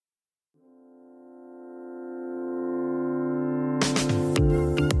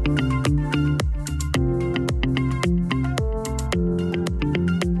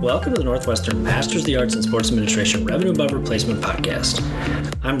Welcome to the Northwestern Masters of the Arts in Sports Administration Revenue Above Replacement podcast.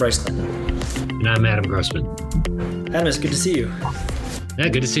 I'm Bryce Linton. And I'm Adam Grossman. Adam, it's good to see you. Yeah,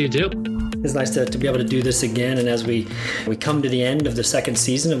 good to see you too. It's nice to be able to do this again. And as we come to the end of the second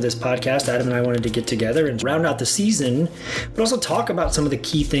season of this podcast, Adam and I wanted to get together and round out the season, but also talk about some of the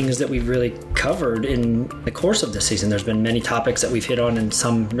key things that we've really covered in the course of the season. There's been many topics that we've hit on and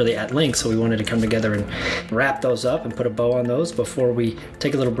some really at length. So we wanted to come together and wrap those up and put a bow on those before we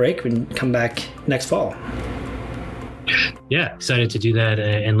take a little break and come back next fall. Yeah, excited to do that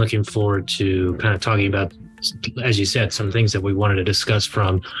and looking forward to kind of talking about, as you said, some things that we wanted to discuss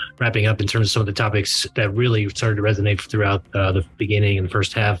from wrapping up in terms of some of the topics that really started to resonate throughout the beginning and the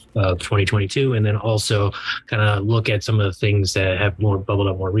first half of 2022, and then also kind of look at some of the things that have more bubbled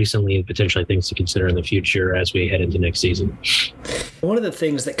up more recently and potentially things to consider in the future as we head into next season. One of the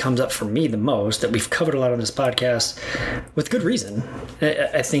things that comes up for me the most that we've covered a lot on this podcast with good reason,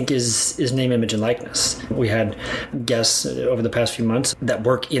 I think, is name, image, and likeness. We had guests over the past few months that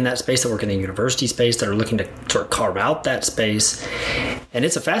work in that space, that work in the university space, that are looking to sort of carve out that space. And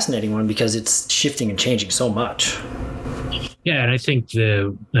it's a fascinating one because it's shifting and changing so much. Yeah, and I think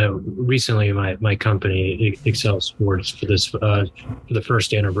recently my company Excel Sports for the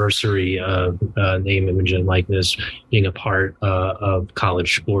first anniversary of name, image, and likeness being a part of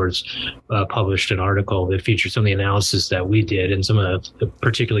college sports published an article that featured some of the analysis that we did, and some of the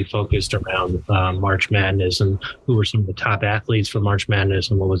particularly focused around March Madness and who were some of the top athletes for March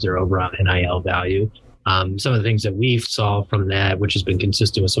Madness and what was their overall NIL value. Some of the things that we've saw from that, which has been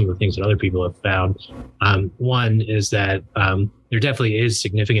consistent with some of the things that other people have found. One is that there definitely is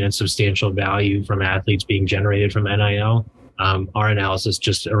significant and substantial value from athletes being generated from NIL. Our analysis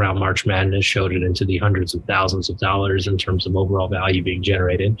just around March Madness showed it into the hundreds of thousands of dollars in terms of overall value being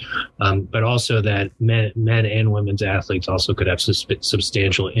generated, but also that men and women's athletes also could have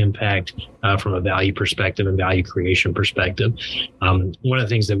substantial impact from a value perspective and value creation perspective. One of the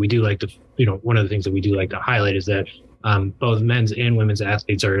things that we do like to highlight is that both men's and women's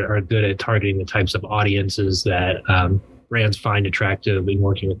athletes are good at targeting the types of audiences that brands find attractive in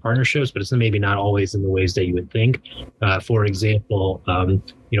working with partnerships, but it's maybe not always in the ways that you would think. For example,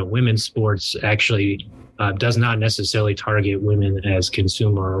 women's sports actually does not necessarily target women as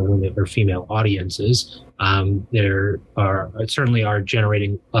consumer or women or female audiences. There certainly are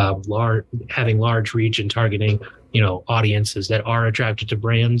generating having large reach and targeting audiences that are attracted to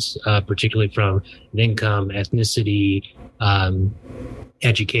brands, particularly from an income, ethnicity,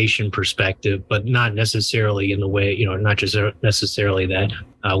 education perspective, but not necessarily in the way, not just necessarily that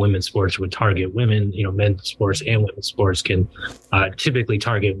women's sports would target women. Men's sports and women's sports can typically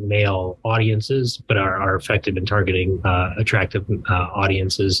target male audiences, but are effective in targeting attractive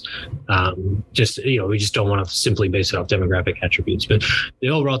audiences. We just don't want to simply base it off demographic attributes. But the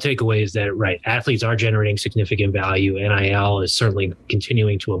overall takeaway is that, right, athletes are generating significant value. NIL is certainly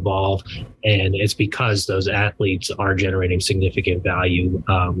continuing to evolve, and it's because those athletes are generating significant value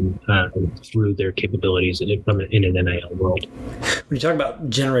through their capabilities in an NIL world. When you talk about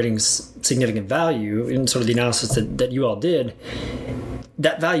generating significant value in sort of the analysis that you all did,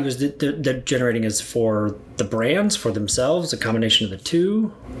 that value is that they're generating is for the brands, for themselves, a combination of the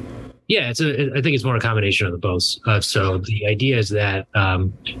two? Yeah, I think it's more a combination of the both. So the idea is that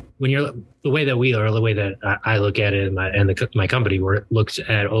the way that I look at it, and my company looks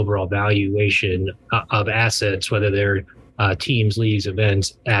at overall valuation of assets, whether they're teams, leagues,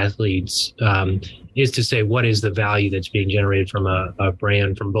 events, athletes, is to say what is the value that's being generated from a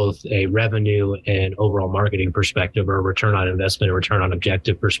brand from both a revenue and overall marketing perspective, or a return on investment or return on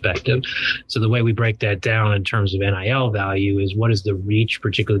objective perspective. So the way we break that down in terms of NIL value is what is the reach,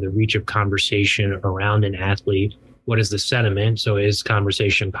 particularly the reach of conversation around an athlete. What is the sentiment? So is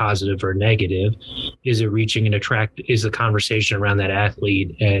conversation positive or negative? Is it reaching is the conversation around that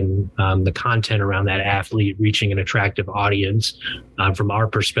athlete and the content around that athlete reaching an attractive audience? From our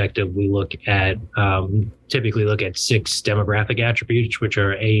perspective, we typically look at 6 demographic attributes, which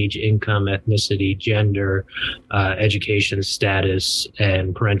are age, income, ethnicity, gender, education status,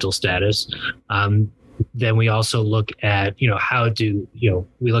 and parental status. Then we also look at,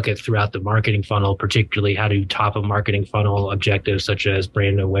 we look at throughout the marketing funnel, particularly how do top of marketing funnel objectives such as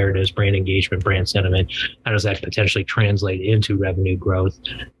brand awareness, brand engagement, brand sentiment, how does that potentially translate into revenue growth?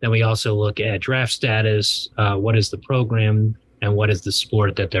 Then we also look at draft status, what is the program and what is the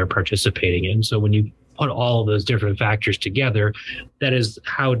sport that they're participating in? So when you put all of those different factors together, that is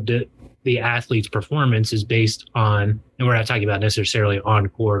how the athlete's performance is based on, and we're not talking about necessarily on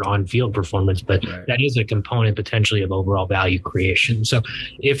court, on field performance, but right, that is a component potentially of overall value creation. So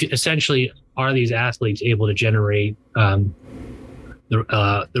if essentially are these athletes able to generate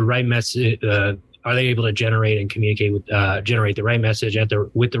the right message. Are they able to generate and communicate with generate the right message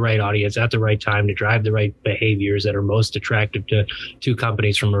with the right audience at the right time to drive the right behaviors that are most attractive to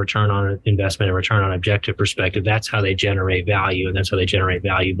companies from a return on investment and return on objective perspective? That's how they generate value, and that's how they generate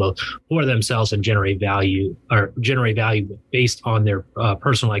value both for themselves and generate value based on their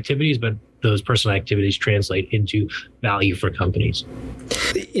personal activities, but those personal activities translate into value for companies.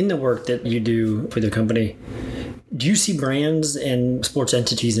 In the work that you do for the company, do you see brands and sports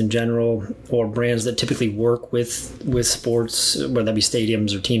entities in general, or brands that typically work with sports, whether that be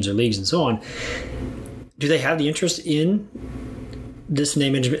stadiums or teams or leagues and so on, do they have the interest in this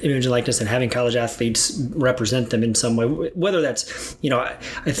name, image, and likeness, and having college athletes represent them in some way? Whether that's,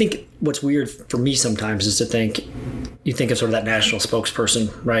 I think what's weird for me sometimes is to think, you think of sort of that national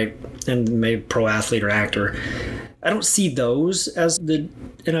spokesperson, right? And maybe pro athlete or actor. I don't see those as the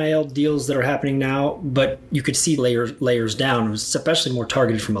NIL deals that are happening now, but you could see layers down, especially more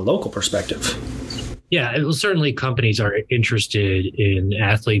targeted from a local perspective. Yeah, well, certainly companies are interested in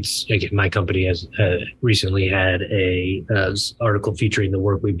athletes. Again, my company has recently had a article featuring the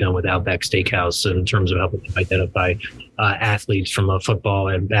work we've done with Outback Steakhouse in terms of helping to identify athletes from a football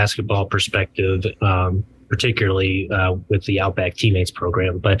and basketball perspective, particularly with the Outback Teammates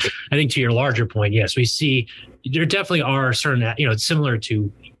program. But I think to your larger point, yes, we see there definitely are certain, it's similar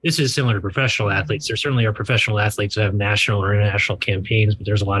to professional athletes. There certainly are professional athletes who have national or international campaigns, but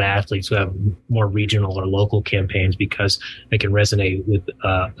there's a lot of athletes who have more regional or local campaigns because they can resonate with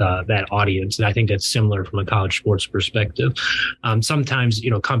that audience. And I think that's similar from a college sports perspective. Sometimes,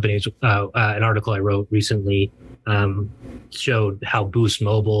 companies, an article I wrote recently showed how Boost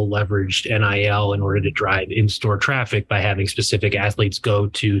Mobile leveraged NIL in order to drive in-store traffic by having specific athletes go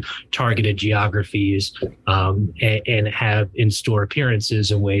to targeted geographies and have in-store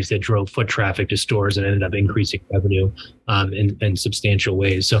appearances in ways that drove foot traffic to stores and ended up increasing revenue in substantial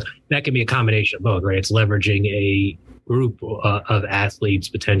ways. So that can be a combination of both, right? It's leveraging a group of athletes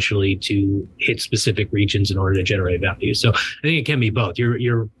potentially to hit specific regions in order to generate value. So I think it can be both.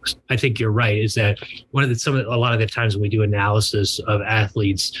 I think you're right, is that a lot of the times when we do analysis of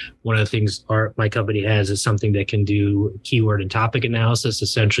athletes, one of the things my company has is something that can do keyword and topic analysis,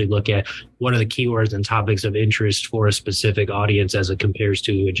 essentially look at what are the keywords and topics of interest for a specific audience as it compares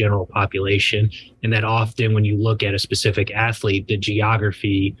to a general population. And that often when you look at a specific athlete, the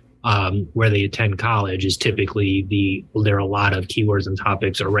geography where they attend college is typically there are a lot of keywords and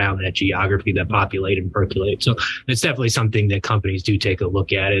topics around that geography that populate and percolate. So it's definitely something that companies do take a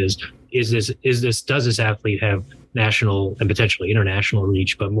look at does this athlete have national and potentially international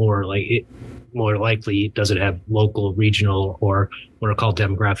reach, but more likely, does it have local, regional, or what are called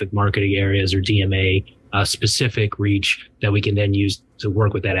demographic marketing areas or DMA specific reach that we can then use to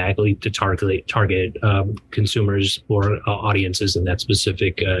work with that athlete to target consumers or audiences in that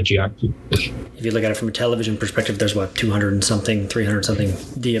specific geography. If you look at it from a television perspective, there's 200 and something, 300 something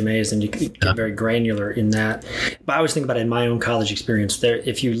DMAs, and you can get very granular in that. But I always think about it in my own college experience. There,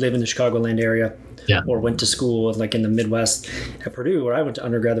 if you live in the Chicagoland area, or went to school like in the Midwest at Purdue, where I went to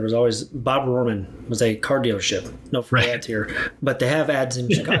undergrad, there was always Bob Rohrman was a car dealership. No free ads here, but they have ads in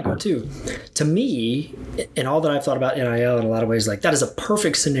Chicago too. To me, and all that I've thought about NIL in a lot of ways, like that is a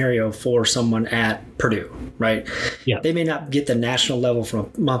perfect scenario for someone at Purdue, right? Yeah. They may not get the national level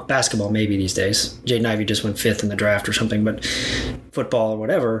from basketball maybe these days. Jaden Ivey just went 5th in the draft or something, but football or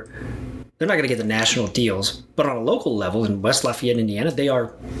whatever, they're not going to get the national deals. But on a local level in West Lafayette, Indiana, they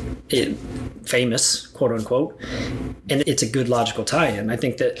are famous, quote unquote, and it's a good logical tie-in. I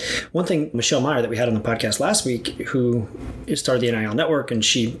think that one thing, Michelle Meyer that we had on the podcast last week, who started the NIL Network and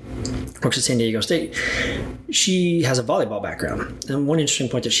she works at San Diego State, she has a volleyball background. And one interesting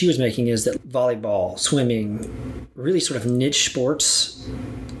point that she was making is that volleyball, swimming, really sort of niche sports,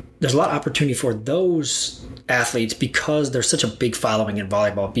 there's a lot of opportunity for those athletes because there's such a big following in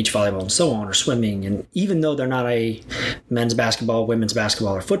volleyball, beach volleyball, and so on, or swimming. And even though they're not a men's basketball, women's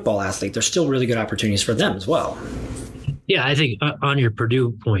basketball, or football athlete, there's still really good opportunities for them as well. Yeah, I think on your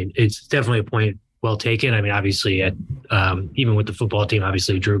Purdue point, it's definitely a point well taken. I mean, obviously, even with the football team,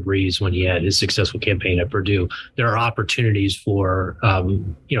 obviously Drew Brees, when he had his successful campaign at Purdue, there are opportunities for,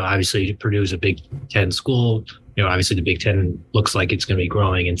 obviously Purdue is a Big Ten school. Obviously the Big Ten looks like it's going to be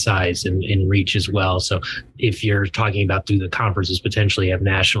growing in size and in reach as well. So if you're talking about through the conferences potentially have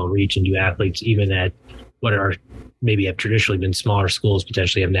national reach and do athletes even at what are maybe have traditionally been smaller schools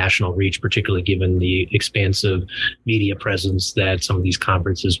potentially have national reach, particularly given the expansive media presence that some of these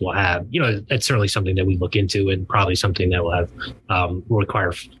conferences will have. That's certainly something that we look into and probably something that will have will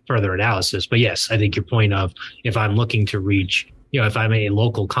require further analysis. But yes, I think your point of if I'm looking to reach if I'm a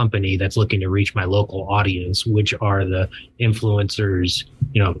local company that's looking to reach my local audience, which are the influencers,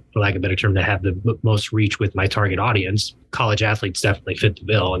 for lack of a better term, that have the most reach with my target audience, college athletes definitely fit the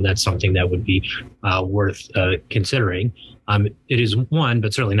bill. And that's something that would be worth considering. It is one,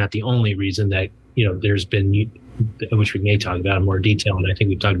 but certainly not the only reason that, there's been, which we may talk about in more detail, and I think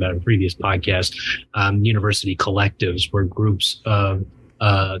we've talked about in previous podcasts, university collectives, where groups of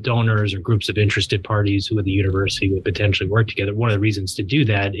donors or groups of interested parties who at the university would potentially work together. One of the reasons to do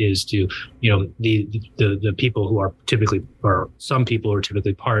that is to, the people who are typically, or some people who are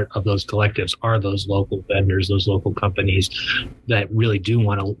typically part of those collectives are those local vendors, those local companies that really do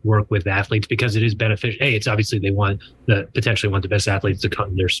want to work with athletes, because it is beneficial. Hey, it's obviously they potentially want the best athletes to come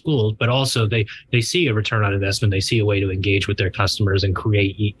to their schools, but also they see a return on investment. They see a way to engage with their customers and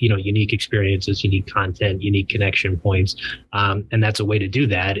create, unique experiences, unique content, unique connection points. And that's a way to do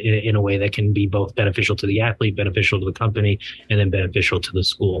that in a way that can be both beneficial to the athlete, beneficial to the company, and then beneficial to the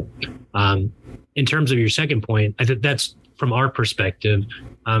school. In terms of your second point, I think that's from our perspective.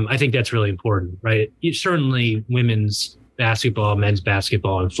 I think that's really important, right? Certainly women's basketball, men's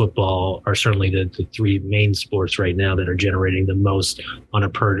basketball, and football are certainly the three main sports right now that are generating the most on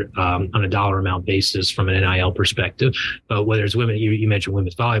a dollar amount basis from an NIL perspective. But whether it's women, you mentioned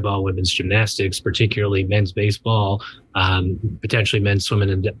women's volleyball, women's gymnastics, particularly men's baseball, potentially men's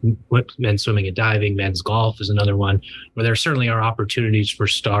swimming and diving, men's golf is another one, where there certainly are opportunities for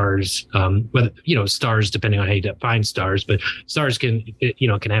stars, stars, depending on how you define stars, but stars can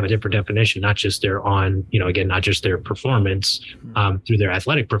have a different definition, not just not just their performance, through their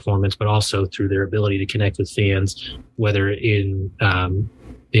athletic performance, but also through their ability to connect with fans, whether in,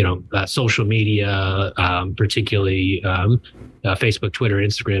 social media, particularly, Facebook, Twitter,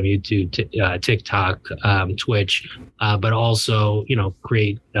 Instagram, YouTube, TikTok, Twitch, but also,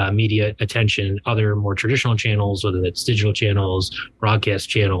 create media attention, other more traditional channels, whether that's digital channels, broadcast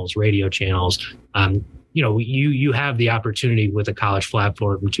channels, radio channels. You have the opportunity with a college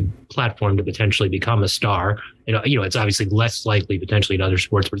platform to potentially become a star. It's obviously less likely potentially in other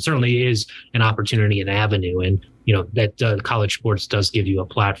sports, but it certainly is an opportunity, an avenue. And, that college sports does give you a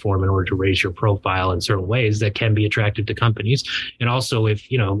platform in order to raise your profile in certain ways that can be attractive to companies. And also if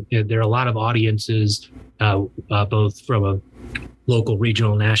there are a lot of audiences, both from a local,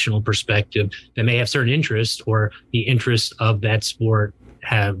 regional, national perspective that may have certain interests, or the interests of that sport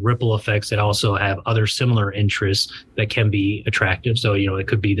have ripple effects that also have other similar interests that can be attractive. So, it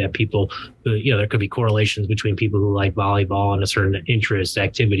could be that people, there could be correlations between people who like volleyball and a certain interest,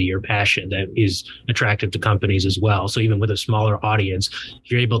 activity, or passion that is attractive to companies as well. So even with a smaller audience,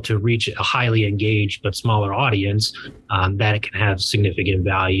 if you're able to reach a highly engaged but smaller audience, that it can have significant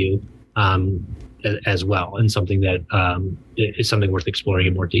value as well, and something that is something worth exploring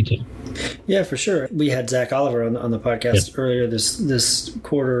in more detail. Yeah, for sure. We had Zach Oliver on the podcast earlier this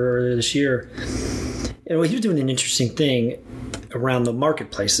quarter, earlier this year, and he was doing an interesting thing around the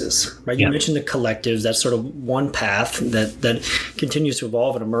marketplaces, right? You mentioned the collectives. That's sort of one path that continues to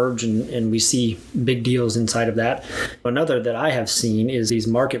evolve and emerge, and we see big deals inside of that. Another that I have seen is these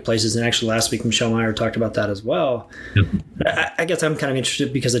marketplaces, and actually last week Michelle Meyer talked about that as well. I guess I'm kind of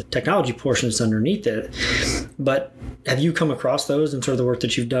interested because the technology portion is underneath it, but have you come across those in sort of the work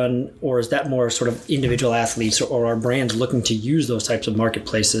that you've done, or is that more sort of individual athletes or are brands looking to use those types of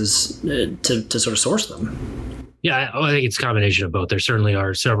marketplaces to sort of source them? Yeah, I think it's a combination of both. There certainly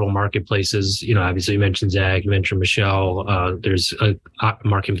are several marketplaces. Obviously you mentioned Zach, you mentioned Michelle. There's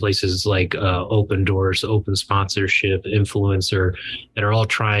marketplaces like Open Doors, Open Sponsorship, Influencer, that are all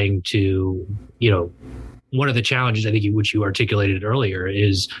trying to, one of the challenges, I think, which you articulated earlier,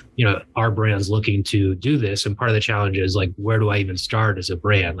 is, our brands looking to do this. And part of the challenge is like, where do I even start as a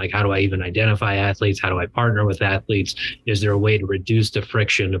brand? Like, how do I even identify athletes? How do I partner with athletes? Is there a way to reduce the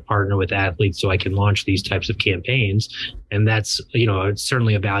friction to partner with athletes so I can launch these types of campaigns? And that's, it's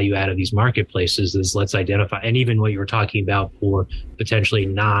certainly a value add of these marketplaces is let's identify. And even what you were talking about for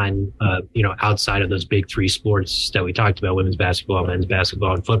potentially outside of those big three sports that we talked about, women's basketball, men's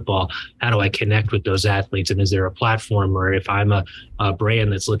basketball, and football, how do I connect with those athletes? And is there a platform where if I'm a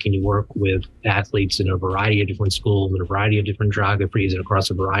brand that's looking to work with athletes in a variety of different schools and a variety of different geographies and across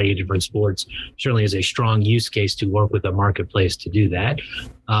a variety of different sports, certainly is a strong use case to work with a marketplace to do that.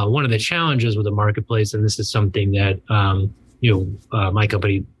 One of the challenges with a marketplace, and this is something that my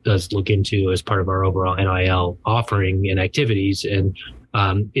company does look into as part of our overall NIL offering and activities, and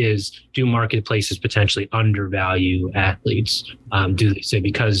is, do marketplaces potentially undervalue athletes? Do they say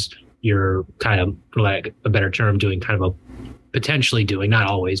because you're kind of, for lack of a better term, doing kind of potentially doing, not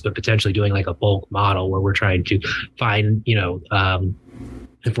always, but potentially doing like a bulk model where we're trying to find,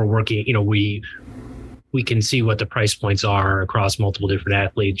 if we're working, we can see what the price points are across multiple different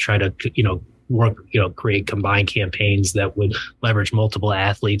athletes, try to, work, create combined campaigns that would leverage multiple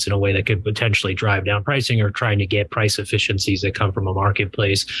athletes in a way that could potentially drive down pricing, or trying to get price efficiencies that come from a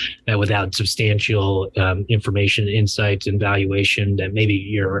marketplace that without substantial information, insights, and valuation, that maybe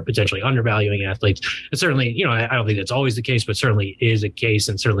you're potentially undervaluing athletes. And certainly, I don't think that's always the case, but certainly is a case,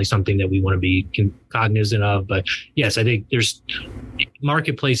 and certainly something that we want to be cognizant of. But yes, I think there's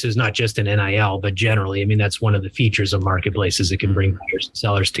marketplaces, not just in NIL, but generally. I mean, that's one of the features of marketplaces. It can bring buyers and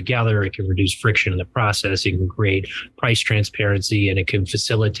sellers together. It can reduce friction in the process. It can create price transparency, and it can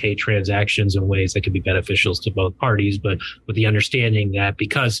facilitate transactions in ways that can be beneficial to both parties. But with the understanding that,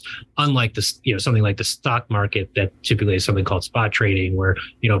 because unlike something like the stock market, that typically is something called spot trading, where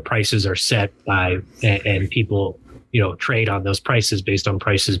prices are set by and people trade on those prices based on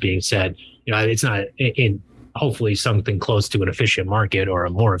prices being set. It's not in hopefully something close to an efficient market or a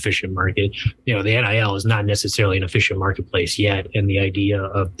more efficient market. The NIL is not necessarily an efficient marketplace yet. And the idea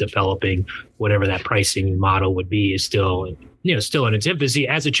of developing whatever that pricing model would be is still in its infancy,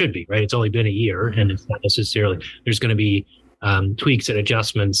 as it should be, right? It's only been a year, and it's not necessarily, there's going to be tweaks and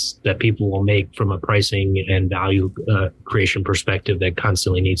adjustments that people will make from a pricing and value creation perspective that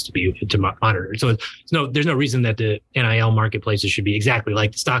constantly needs to be monitored. So there's no reason that the NIL marketplaces should be exactly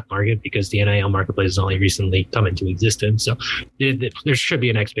like the stock market, because the NIL marketplace has only recently come into existence. So there should be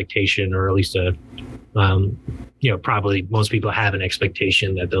an expectation, or at least probably most people have an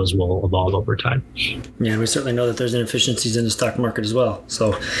expectation that those will evolve over time. Yeah, we certainly know that there's inefficiencies in the stock market as well.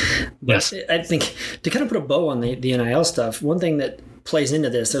 So yes, I think to kind of put a bow on the NIL stuff, one thing that plays into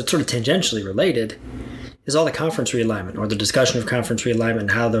this that's sort of tangentially related is all the conference realignment, or the discussion of conference realignment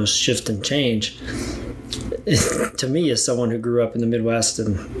and how those shift and change. To me, as someone who grew up in the Midwest,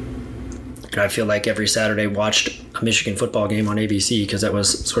 and I feel like every Saturday watched a Michigan football game on ABC because that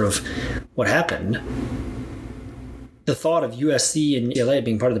was sort of what happened. The thought of USC and UCLA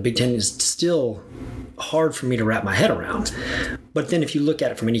being part of the Big Ten is still hard for me to wrap my head around. But then if you look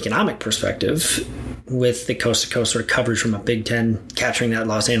at it from an economic perspective, with the coast-to-coast sort of coverage from a Big Ten capturing that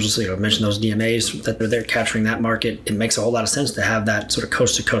Los Angeles, I mentioned those DMAs that they're capturing that market, it makes a whole lot of sense to have that sort of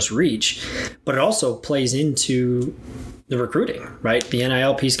coast-to-coast reach. But it also plays into the recruiting, right? The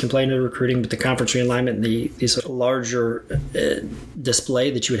NIL piece can play into the recruiting, but the conference realignment and the sort of larger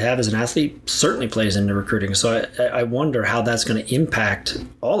display that you would have as an athlete certainly plays into recruiting. So I wonder how that's going to impact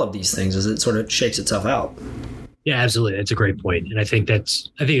all of these things as it sort of shakes itself out. Yeah, absolutely. That's a great point. And I think that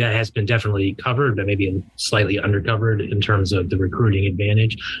has been definitely covered, but maybe slightly undercovered in terms of the recruiting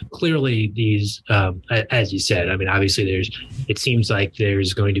advantage. Clearly, these, as you said, I mean, obviously it seems like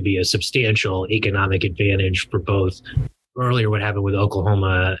there's going to be a substantial economic advantage for both. Earlier, what happened with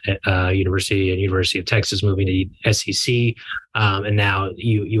Oklahoma University and University of Texas moving to SEC, and now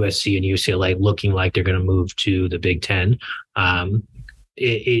USC and UCLA looking like they're going to move to the Big Ten.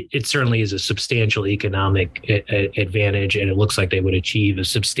 It certainly is a substantial economic advantage, and it looks like they would achieve a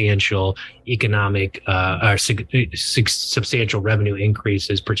substantial economic or substantial revenue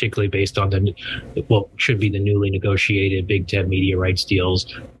increases, particularly based on what should be the newly negotiated Big Ten media rights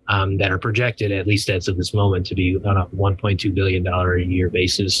deals that are projected, at least as of this moment, to be on a $1.2 billion a year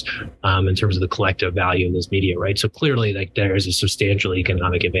basis in terms of the collective value of this media rights. So clearly, like, there is a substantial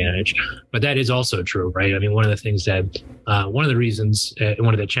economic advantage. But that is also true, right? I mean, one of the things that one of the reasons and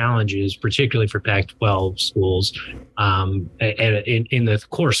one of the challenges, particularly for Pac-12 schools, and in the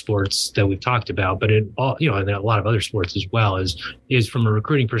core sports that we've talked about, but in all, and a lot of other sports as well, is from a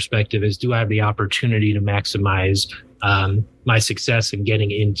recruiting perspective, is do I have the opportunity to maximize my success in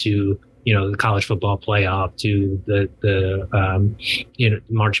getting into the college football playoff, to the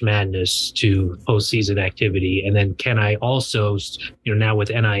March Madness, to postseason activity, and then can I also now with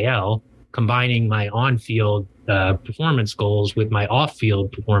NIL combining my on-field performance goals with my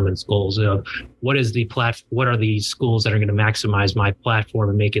off-field performance goals of what are the schools that are going to maximize my platform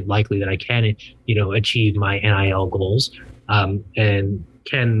and make it likely that I can achieve my NIL goals, and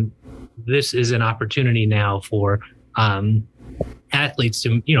this is an opportunity now for athletes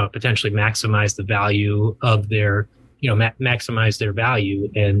to potentially maximize the value of their maximize their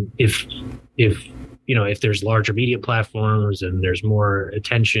value. And if there's larger media platforms and there's more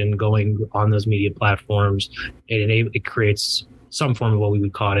attention going on those media platforms, it creates some form of what we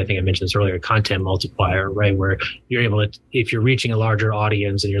would call it, I think I mentioned this earlier, a content multiplier, right? Where you're able to, if you're reaching a larger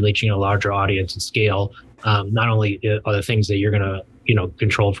audience and you're reaching a larger audience and scale, not only are the things that you're going to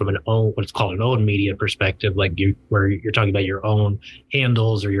controlled from what's called an own media perspective, like where you're talking about your own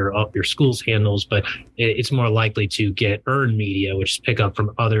handles or your school's handles, but it's more likely to get earned media, which is pick up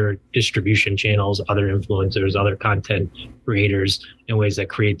from other distribution channels, other influencers, other content creators, in ways that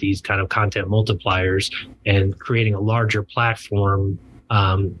create these kind of content multipliers. And creating a larger platform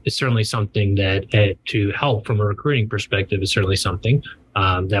is certainly something that to help from a recruiting perspective is certainly something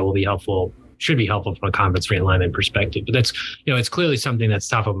that will be helpful, should be helpful from a conference realignment perspective. But that's, it's clearly something that's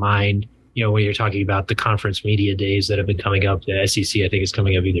top of mind, when you're talking about the conference media days that have been coming up. The SEC, I think, is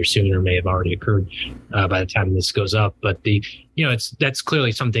coming up either soon or may have already occurred by the time this goes up. But that's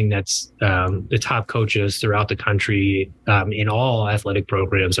clearly something that's the top coaches throughout the country in all athletic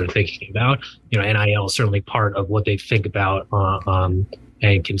programs are thinking about. NIL is certainly part of what they think about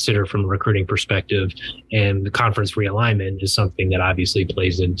and consider from a recruiting perspective. And the conference realignment is something that obviously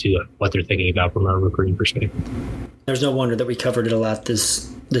plays into what they're thinking about from a recruiting perspective. There's no wonder that we covered it a lot this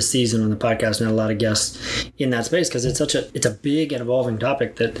season on the podcast and had a lot of guests in that space, because it's a big and evolving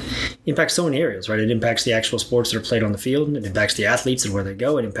topic that impacts so many areas, right? It impacts the actual sports that are played on the field. It impacts the athletes and where they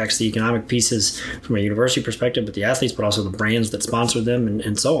go. It impacts the economic pieces from a university perspective, but the athletes, but also the brands that sponsor them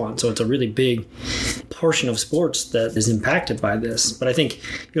and so on. So it's a really big portion of sports that is impacted by this. But I think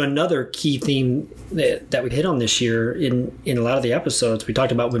another key theme that we hit on this year in a lot of the episodes, we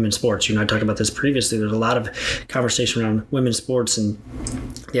talked about women's sports. I talked about this previously. There's a lot of conversation around women's sports and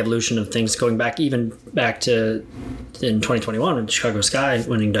the evolution of things going back to in 2021 when Chicago Sky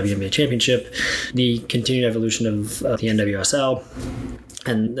winning WNBA championship, the continued evolution of the NWSL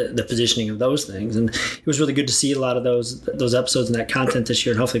and the positioning of those things. And it was really good to see a lot of those episodes and that content this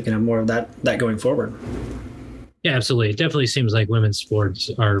year, and hopefully we can have more of that going forward. Yeah, absolutely. It definitely seems like women's sports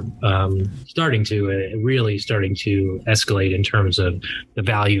are really starting to escalate in terms of the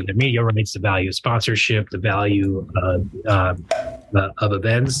value, the media rights, the value of sponsorship, the value of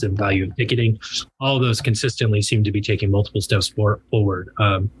events, and value of ticketing. All of those consistently seem to be taking multiple steps forward.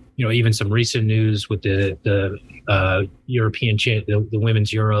 Even some recent news with the European the women's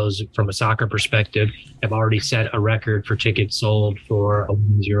Euros from a soccer perspective have already set a record for tickets sold for a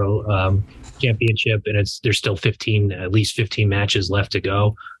women's Euro championship, and there's still at least 15 matches left to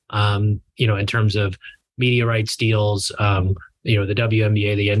go. In terms of media rights deals, the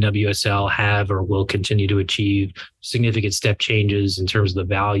WNBA, the NWSL have or will continue to achieve significant step changes in terms of the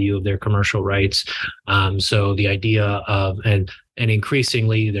value of their commercial rights. So the idea of and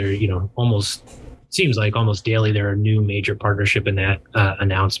increasingly there, seems like almost daily there are new major partnership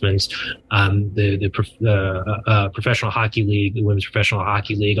announcements. The Professional Hockey League, the Women's Professional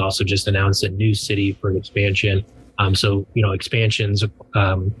Hockey League, also just announced a new city for an expansion. Expansions,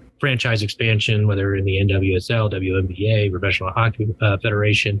 franchise expansion, whether in the NWSL, WNBA, Professional Hockey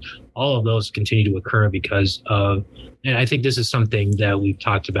Federation, all of those continue to occur because of, and I think this is something that we've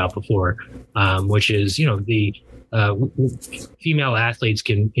talked about before, which is, the female athletes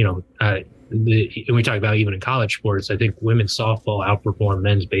can, and we talk about even in college sports, I think women's softball outperformed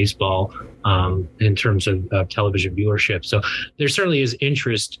men's baseball in terms of television viewership. So there certainly is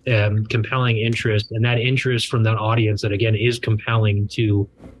interest, compelling interest, and that interest from that audience that, again, is compelling to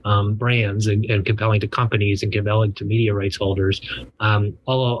brands and compelling to companies and compelling to media rights holders,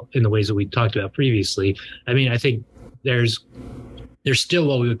 all in the ways that we talked about previously. I mean, I think there's still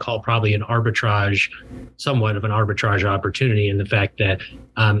what we would call probably somewhat of an arbitrage opportunity in the fact that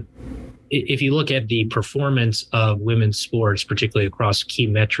if you look at the performance of women's sports, particularly across key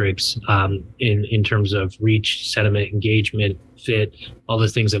metrics in terms of reach, sentiment, engagement, fit, all the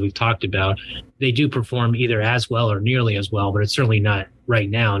things that we've talked about, they do perform either as well or nearly as well, but it's certainly not right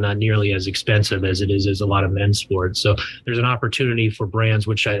now, not nearly as expensive as it is as a lot of men's sports. So there's an opportunity for brands,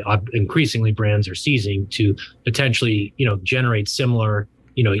 which increasingly brands are seizing, to potentially, generate similar,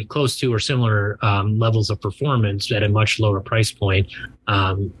 close to or similar levels of performance at a much lower price point.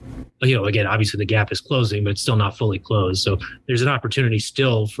 Again, obviously the gap is closing, but it's still not fully closed. So there's an opportunity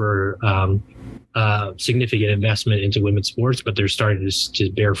still for significant investment into women's sports, but they're starting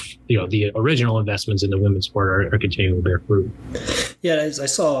to bear, the original investments in the women's sport are continuing to bear fruit. Yeah, I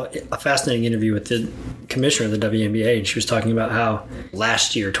saw a fascinating interview with the commissioner of the WNBA, and she was talking about how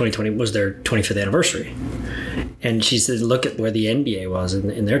last year, 2020, was their 25th anniversary. And she said, look at where the NBA was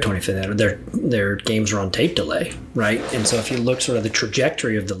in their 25th anniversary. Their games are on tape delay, right? And so if you look sort of the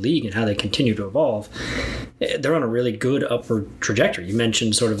trajectory of the league and how they continue to evolve, they're on a really good upward trajectory. You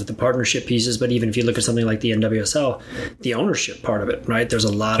mentioned sort of the partnership pieces, but even if you look at something like the NWSL, the ownership part of it, right? There's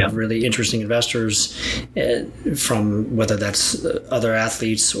a lot of really interesting investors from whether that's other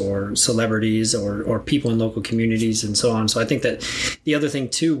athletes or celebrities or people in local communities and so on. So I think that the other thing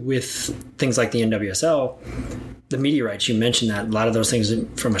too with things like the NWSL, the media rights, you mentioned that a lot of those things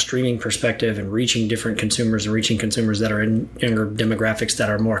from a streaming perspective and reaching different consumers and reaching consumers that are in younger demographics that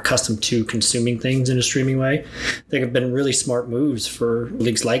are more accustomed to consuming things in a streaming way. They have been really smart moves for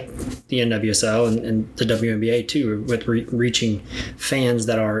leagues like the NWSL and the WNBA too, with reaching fans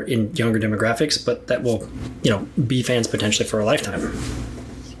that are in younger demographics, but that will, be fans potentially for a lifetime.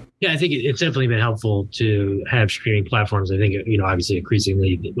 Yeah, I think it's definitely been helpful to have streaming platforms. I think, obviously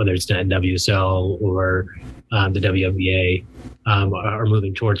increasingly, whether it's the NWSL or the WNBA, are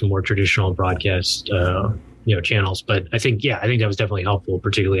moving towards more traditional broadcast, channels. But I think that was definitely helpful,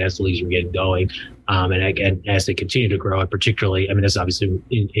 particularly as the leagues were getting going. And as they continue to grow, and particularly, that's obviously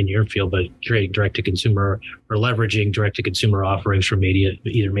in your field, but creating direct to consumer or leveraging direct to consumer offerings from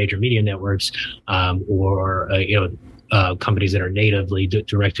either major media networks or companies that are natively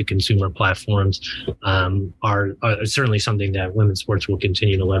direct-to-consumer platforms are certainly something that women's sports will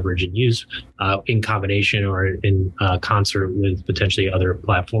continue to leverage and use in combination or in concert with potentially other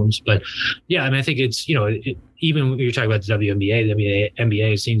platforms. But yeah, I think it's, even when you're talking about the WNBA, the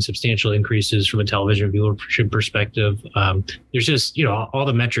NBA has seen substantial increases from a television viewership perspective. There's just, all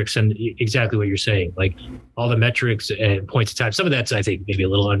the metrics and exactly what you're saying, like all the metrics and points of time. Some of that's, I think, maybe a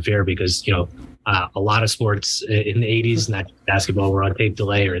little unfair because, a lot of sports in the 80s, not basketball, were on tape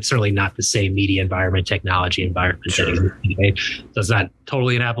delay, or it's certainly not the same media environment, technology environment. Sure. So it's not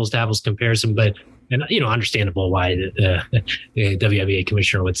totally an apples to apples comparison, but understandable why the WNBA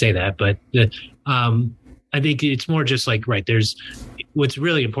commissioner would say that. But I think it's more just like, right, there's what's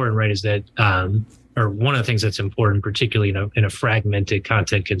really important, right, is that or one of the things that's important, particularly in a fragmented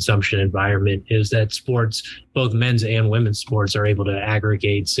content consumption environment, is that sports, both men's and women's sports, are able to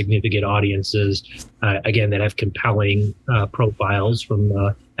aggregate significant audiences, again, that have compelling profiles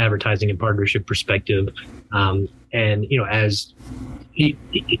from advertising and partnership perspective. And, as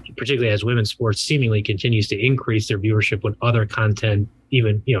particularly as women's sports seemingly continues to increase their viewership with other content,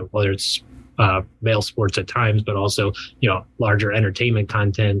 even, whether it's male sports at times, but also, larger entertainment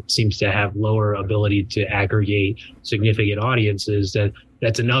content seems to have lower ability to aggregate significant audiences.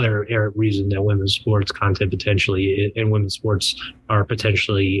 That's another reason that women's sports content potentially and women's sports are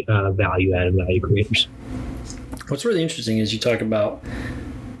potentially value added value creators. What's really interesting is you talk about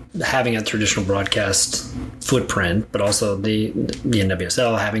having a traditional broadcast footprint, but also the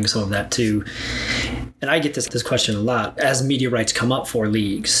NWSL having some of that too. And I get this question a lot as media rights come up for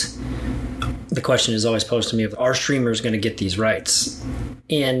leagues. The question is always posed to me of, are streamers going to get these rights?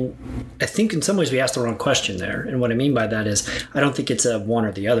 And I think in some ways we asked the wrong question there. And what I mean by that is I don't think it's a one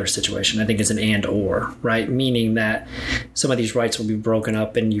or the other situation. I think it's an and or, right? Meaning that some of these rights will be broken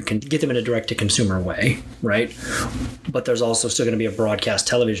up and you can get them in a direct-to-consumer way, right? But there's also still going to be a broadcast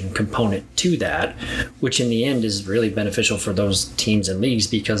television component to that, which in the end is really beneficial for those teams and leagues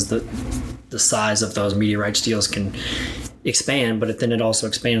because the size of those media rights deals can expand, but then it also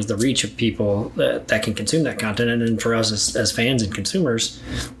expands the reach of people that can consume that content. And then for us as fans and consumers,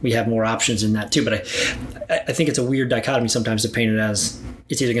 we have more options in that too. But I think it's a weird dichotomy sometimes to paint it as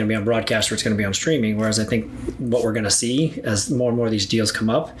it's either going to be on broadcast or it's going to be on streaming. Whereas I think what we're going to see as more and more of these deals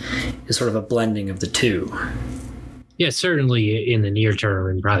come up is sort of a blending of the two. Yeah, certainly in the near term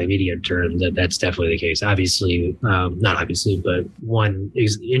and probably medium term, that's definitely the case. Obviously, not obviously, but one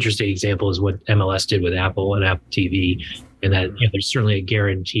interesting example is what MLS did with Apple and Apple TV. And that there's certainly a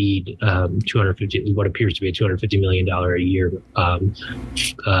guaranteed what appears to be a $250 million a year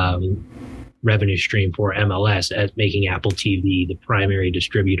revenue stream for MLS as making Apple TV the primary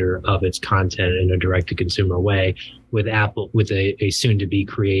distributor of its content in a direct-to-consumer way, with Apple with a soon-to-be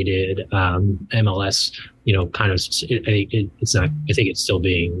created MLS. It's not. I think it's still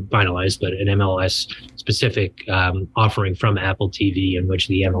being finalized, but an MLS specific offering from Apple TV in which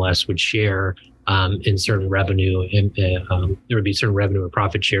the MLS would share in certain revenue, and there would be certain revenue or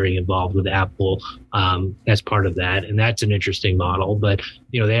profit sharing involved with Apple as part of that, and that's an interesting model. But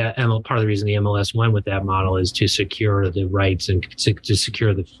part of the reason the MLS went with that model is to secure the rights and to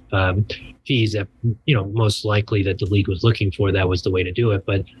secure the fees that most likely that the league was looking for. That was the way to do it,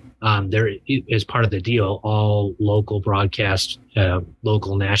 but. There, as part of the deal, all local broadcast,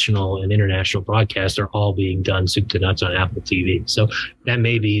 local, national, and international broadcasts are all being done soup to nuts on Apple TV. So that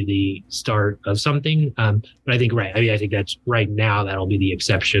may be the start of something. But I think, right, I think that's right now, that'll be the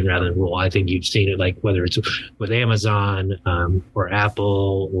exception rather than rule. I think you've seen it like whether it's with Amazon or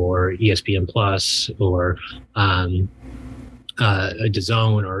Apple or ESPN Plus or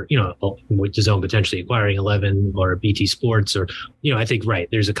DAZN or, with DAZN potentially acquiring 11 or BT Sports or, I think, right,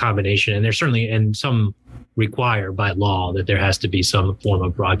 there's a combination and there's certainly, and some require by law that there has to be some form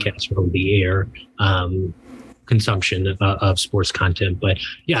of broadcast from the air. consumption of sports content. But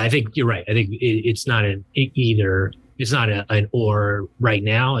yeah, I think you're right. I think it's not an either. It's not an or right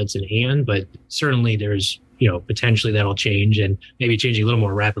now. It's an and. But certainly there's potentially that'll change, and maybe changing a little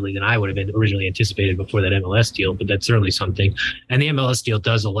more rapidly than I would have originally anticipated before that MLS deal. But that's certainly something. And the MLS deal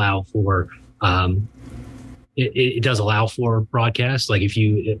does allow for. It does allow for broadcast. Like if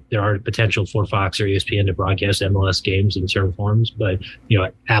there are potential for Fox or ESPN to broadcast MLS games in certain forms, but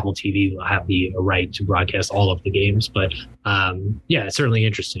Apple TV will have the right to broadcast all of the games. But it's certainly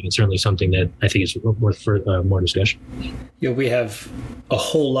interesting. It's certainly something that I think is worth for more discussion. We have a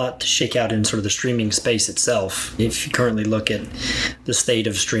whole lot to shake out in sort of the streaming space itself. If you currently look at the state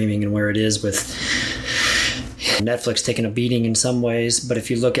of streaming and where it is with Netflix taking a beating in some ways, but if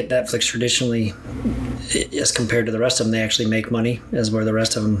you look at Netflix traditionally, as compared to the rest of them, they actually make money, as where the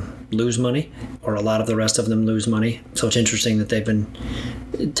rest of them lose money, or a lot of the rest of them lose money. So it's interesting that they've been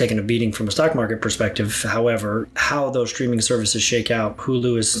taking a beating from a stock market perspective. However, how those streaming services shake out,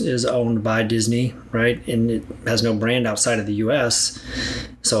 Hulu is owned by Disney, right? And it has no brand outside of the US.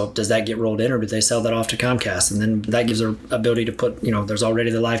 So does that get rolled in, or do they sell that off to Comcast? And then that gives their ability to put, there's already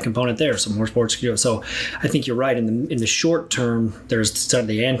the live component there, so more sports can do it. So I think you're right. In the short term, there's sort of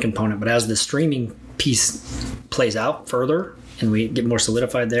the and component, but as the streaming piece plays out further and we get more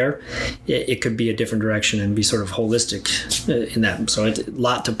solidified there, it could be a different direction and be sort of holistic in that. So it's a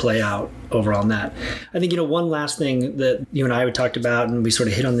lot to play out overall on that. I think, one last thing that you and I had talked about, and we sort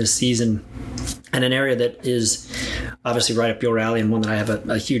of hit on this season, and an area that is obviously right up your alley and one that I have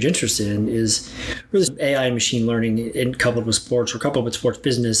a huge interest in, is really AI and machine learning coupled with sports, or coupled with sports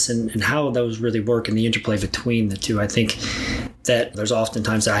business, and how those really work and the interplay between the two. I think that there's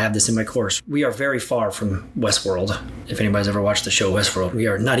oftentimes, I have this in my course, we are very far from Westworld. If anybody's ever watched the show Westworld, we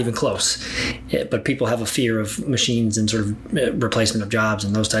are not even close. But people have a fear of machines and sort of replacement of jobs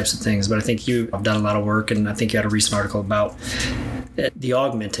and those types of things. But I think you have done a lot of work, and I think you had a recent article about the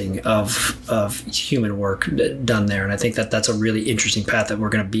augmenting of human work done there. And I think that's a really interesting path that we're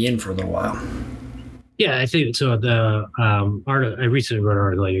going to be in for a little while. Yeah, I think so. The I recently wrote an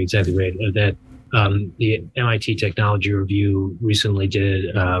article, you're exactly right, that the MIT Technology Review recently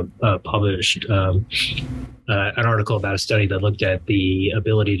published an article about a study that looked at the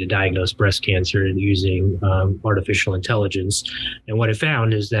ability to diagnose breast cancer using artificial intelligence. And what it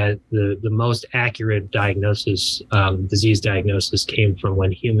found is that the most accurate diagnosis, disease diagnosis, came from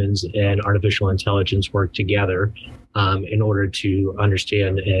when humans and artificial intelligence worked together in order to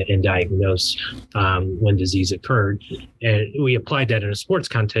understand and diagnose when disease occurred. And we applied that in a sports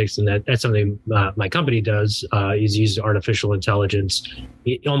context, and that's something my company does, is use artificial intelligence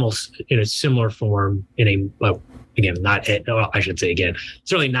almost in a similar form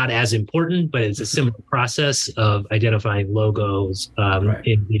certainly not as important, but it's a similar process of identifying logos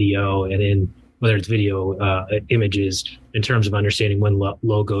in video and in whether it's video images, in terms of understanding when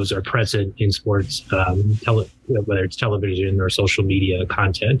logos are present in sports, whether it's television or social media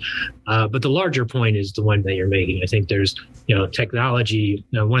content. But the larger point is the one that you're making. I think there's, technology.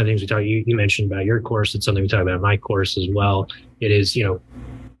 One of the things you mentioned about your course, it's something we talk about in my course as well. It is,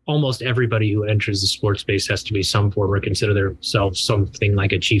 almost everybody who enters the sports space has to be some form or consider themselves something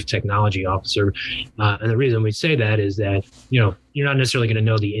like a chief technology officer. And the reason we say that is that, you're not necessarily going to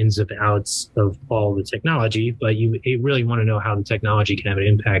know the ins and outs of all the technology, but you really want to know how the technology can have an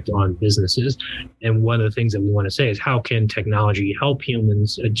impact on businesses. And one of the things that we want to say is, how can technology help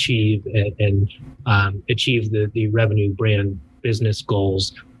humans achieve and achieve the revenue, brand, business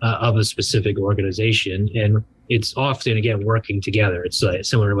goals of a specific organization? And it's often, again, working together. It's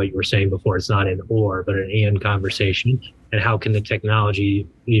similar to what you were saying before. It's not an or, but an and conversation. And how can the technology,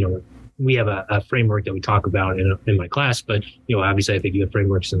 we have a framework that we talk about in my class, but, obviously I think you have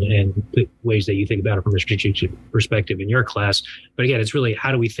frameworks and ways that you think about it from a strategic perspective in your class. But again, it's really,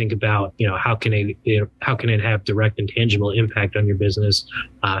 how do we think about, how can it have direct and tangible impact on your business?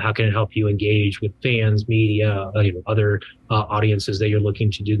 How can it help you engage with fans, media, other audiences that you're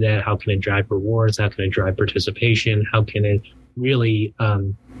looking to do that? How can it drive rewards? How can it drive participation? How can it really,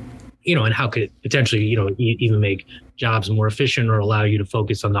 and how could it potentially, even make jobs more efficient or allow you to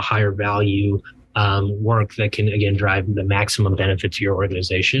focus on the higher value work that can, again, drive the maximum benefit to your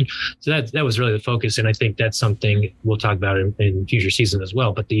organization? So that was really the focus. And I think that's something we'll talk about in future seasons as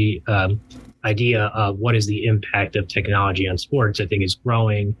well. But the idea of what is the impact of technology on sports, I think, is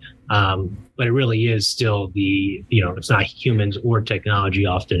growing. But it really is still it's not humans or technology.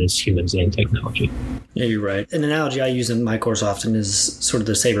 Often it's humans and technology. Yeah, you're right. An analogy I use in my course often is sort of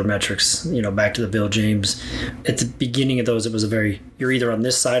the sabermetrics, back to the Bill James. At the beginning of those, it was you're either on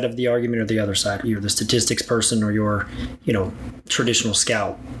this side of the argument or the other side. You're the statistics person or you're, traditional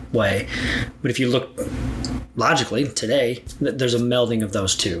scout way. But if you look logically today, there's a melding of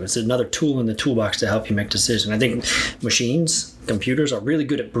those two. It's another tool in the toolbox to help you make decisions. I think machines, computers are really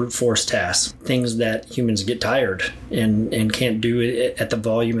good at brute force tasks, things that humans get tired and can't do it at the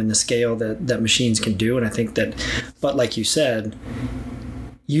volume and the scale that machines can do. And I think that, but like you said,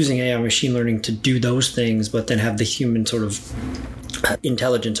 using AI machine learning to do those things, but then have the human sort of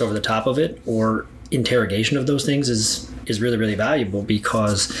intelligence over the top of it, or interrogation of those things is really, really valuable,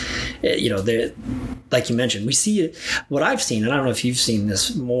 because, like you mentioned, we see it. What I've seen, and I don't know if you've seen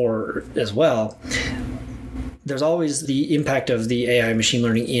this more as well, there's always the impact of the AI machine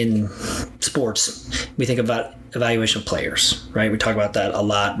learning in sports. We think about evaluation of players, right? We talk about that a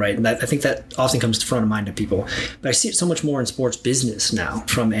lot, right? And I think that often comes to front of mind to people. But I see it so much more in sports business now,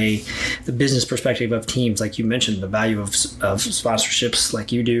 from the business perspective of teams, like you mentioned, the value of sponsorships,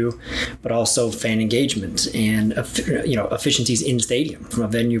 like you do, but also fan engagement and efficiencies in stadium from a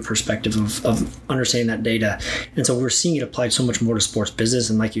venue perspective of understanding that data. And so we're seeing it applied so much more to sports business.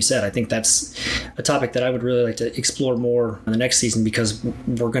 And like you said, I think that's a topic that I would really like to explore more in the next season, because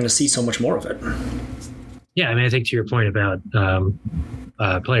we're going to see so much more of it. Yeah, I mean, I think to your point about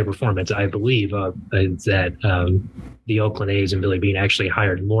player performance, I believe that the Oakland A's and Billy Beane actually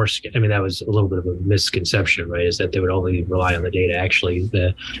hired more. I mean, that was a little bit of a misconception, right? Is that they would only rely on the data. Actually,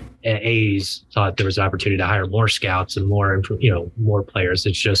 the A's thought there was an opportunity to hire more scouts and more players.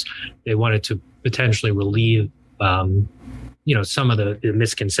 It's just they wanted to potentially relieve, some of the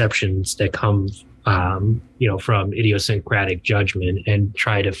misconceptions that come from idiosyncratic judgment, and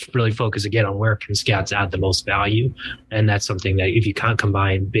try to really focus again on where can scouts add the most value. And that's something that if you can't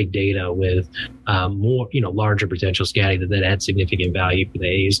combine big data with more, larger potential scouting, that adds significant value for the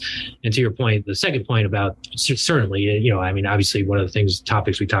A's. And to your point, the second point about certainly, obviously one of the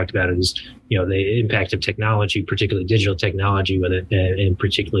topics we talked about is, the impact of technology, particularly digital technology, and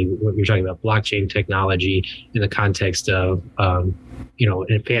particularly what you're talking about, blockchain technology in the context of,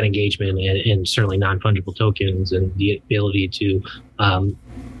 fan engagement and certainly non-fungible tokens, and the ability to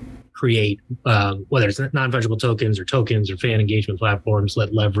create, whether it's non-fungible tokens or fan engagement platforms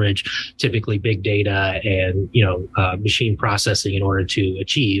that leverage typically big data and, machine processing in order to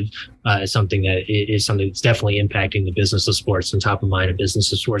achieve is something that's definitely impacting the business of sports, and top of mind of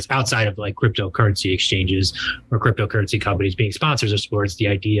business of sports outside of like cryptocurrency exchanges or cryptocurrency companies being sponsors of sports. The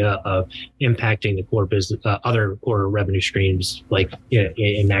idea of impacting the core business, other core revenue streams, like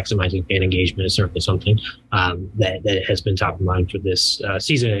in maximizing fan engagement, is certainly something that has been top of mind for this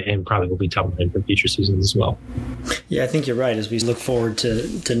season, and probably will be top of mind for future seasons as well. Yeah, I think you're right. As we look forward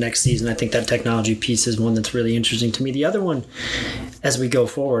to next season, I think that technology piece is one that's really interesting to me. The other one, as we go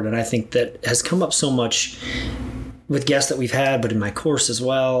forward, and I think that has come up so much with guests that we've had, but in my course as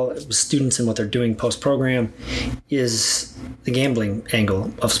well, with students and what they're doing post-program, is the gambling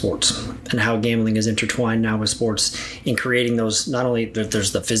angle of sports, and how gambling is intertwined now with sports in creating those, not only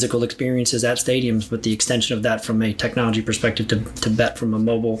there's the physical experiences at stadiums, but the extension of that from a technology perspective to bet from on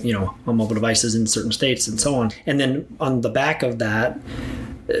mobile devices in certain states and so on. And then on the back of that,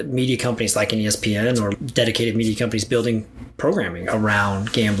 media companies like an ESPN or dedicated media companies building programming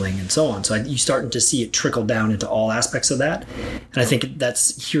around gambling and so on. So you're starting to see it trickle down into all aspects of that. And I think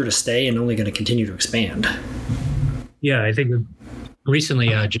that's here to stay and only going to continue to expand. Yeah, I think recently,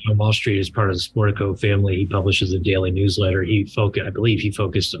 John Wall Street, as part of the Sportico family, he publishes a daily newsletter. I believe he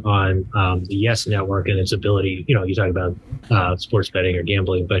focused on the Yes Network and its ability. You talk about sports betting or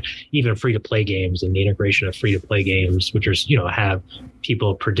gambling, but even free-to-play games and the integration of free-to-play games, which are have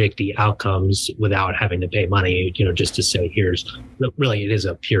people predict the outcomes without having to pay money. Just to say, it is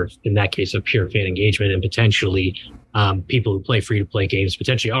in that case a pure fan engagement, and potentially people who play free-to-play games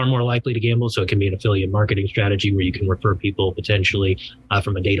potentially are more likely to gamble. So it can be an affiliate marketing strategy where you can refer people potentially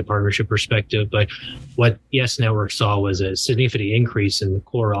from a data partnership perspective. But what Yes Network saw was a significant increase in the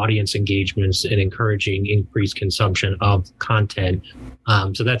core audience engagements and encouraging increased consumption of content.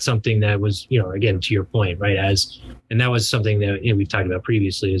 So that's something that was, again, to your point, right? And that was something that we've talked about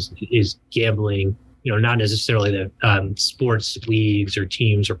previously is gambling. Not necessarily that sports leagues or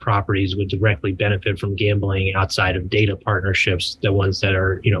teams or properties would directly benefit from gambling outside of data partnerships, the ones that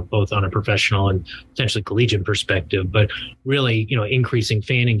are, both on a professional and potentially collegiate perspective, but really, increasing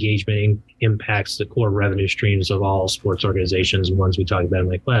fan engagement impacts the core revenue streams of all sports organizations, and ones we talk about in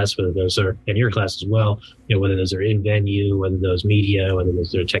my class, whether those are in your class as well, whether those are in venue, whether those media, whether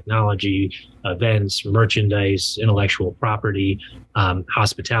those are technology, events, merchandise, intellectual property,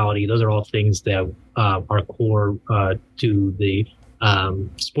 hospitality. Those are all things that are core to the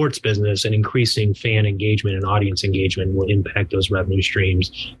sports business, and increasing fan engagement and audience engagement will impact those revenue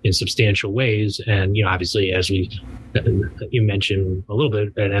streams in substantial ways. And, obviously, as we you mentioned a little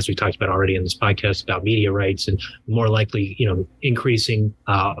bit, and as we talked about already in this podcast, about media rights and more likely, increasing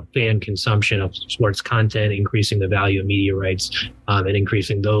fan consumption of sports content, increasing the value of media rights, and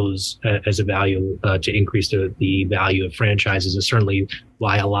increasing those as a value to increase the value of franchises is certainly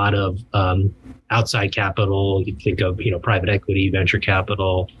why a lot of outside capital, you think of private equity, venture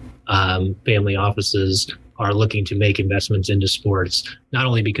capital, family offices are looking to make investments into sports, not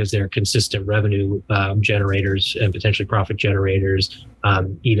only because they're consistent revenue generators and potentially profit generators,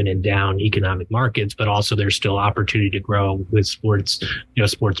 even in down economic markets, but also there's still opportunity to grow with sports,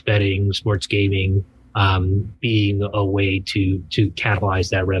 sports betting, sports gaming, being a way to catalyze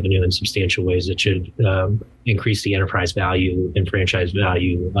that revenue in substantial ways that should increase the enterprise value and franchise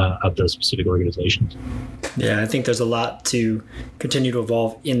value of those specific organizations. Yeah, I think there's a lot to continue to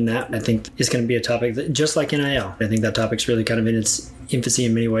evolve in that. I think it's going to be a topic that, just like NIL, I think that topic's really kind of in its infancy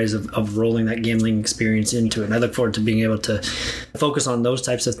in many ways of rolling that gambling experience into it. And I look forward to being able to focus on those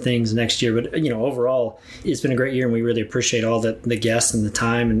types of things next year. But, overall, it's been a great year, and we really appreciate all the guests and the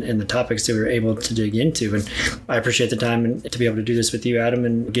time and the topics that we were able to dig into. And I appreciate the time and to be able to do this with you, Adam,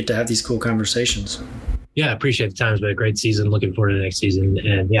 and get to have these cool conversations. Yeah, I appreciate the time. It's been a great season. Looking forward to the next season.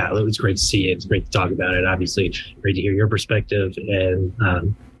 And yeah, it was great to see you. It's great to talk about it. Obviously, great to hear your perspective,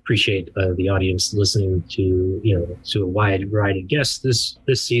 and appreciate the audience listening to a wide variety of guests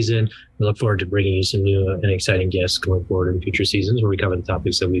this season. We look forward to bringing you some new and exciting guests going forward in future seasons, where we cover the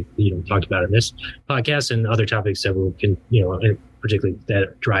topics that we've talked about in this podcast and other topics that we can particularly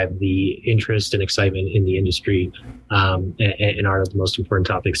that drive the interest and excitement in the industry, and are the most important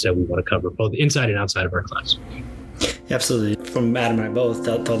topics that we want to cover, both inside and outside of our class. Absolutely. From Adam and I both,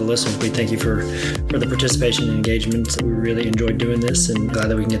 tell the listeners, we thank you for the participation and engagement. We really enjoyed doing this, and glad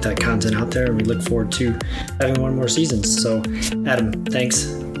that we can get that content out there, and we look forward to having one more season. So, Adam, thanks.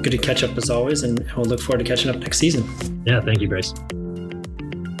 Good to catch up as always, and we'll look forward to catching up next season. Yeah, thank you, Bryce.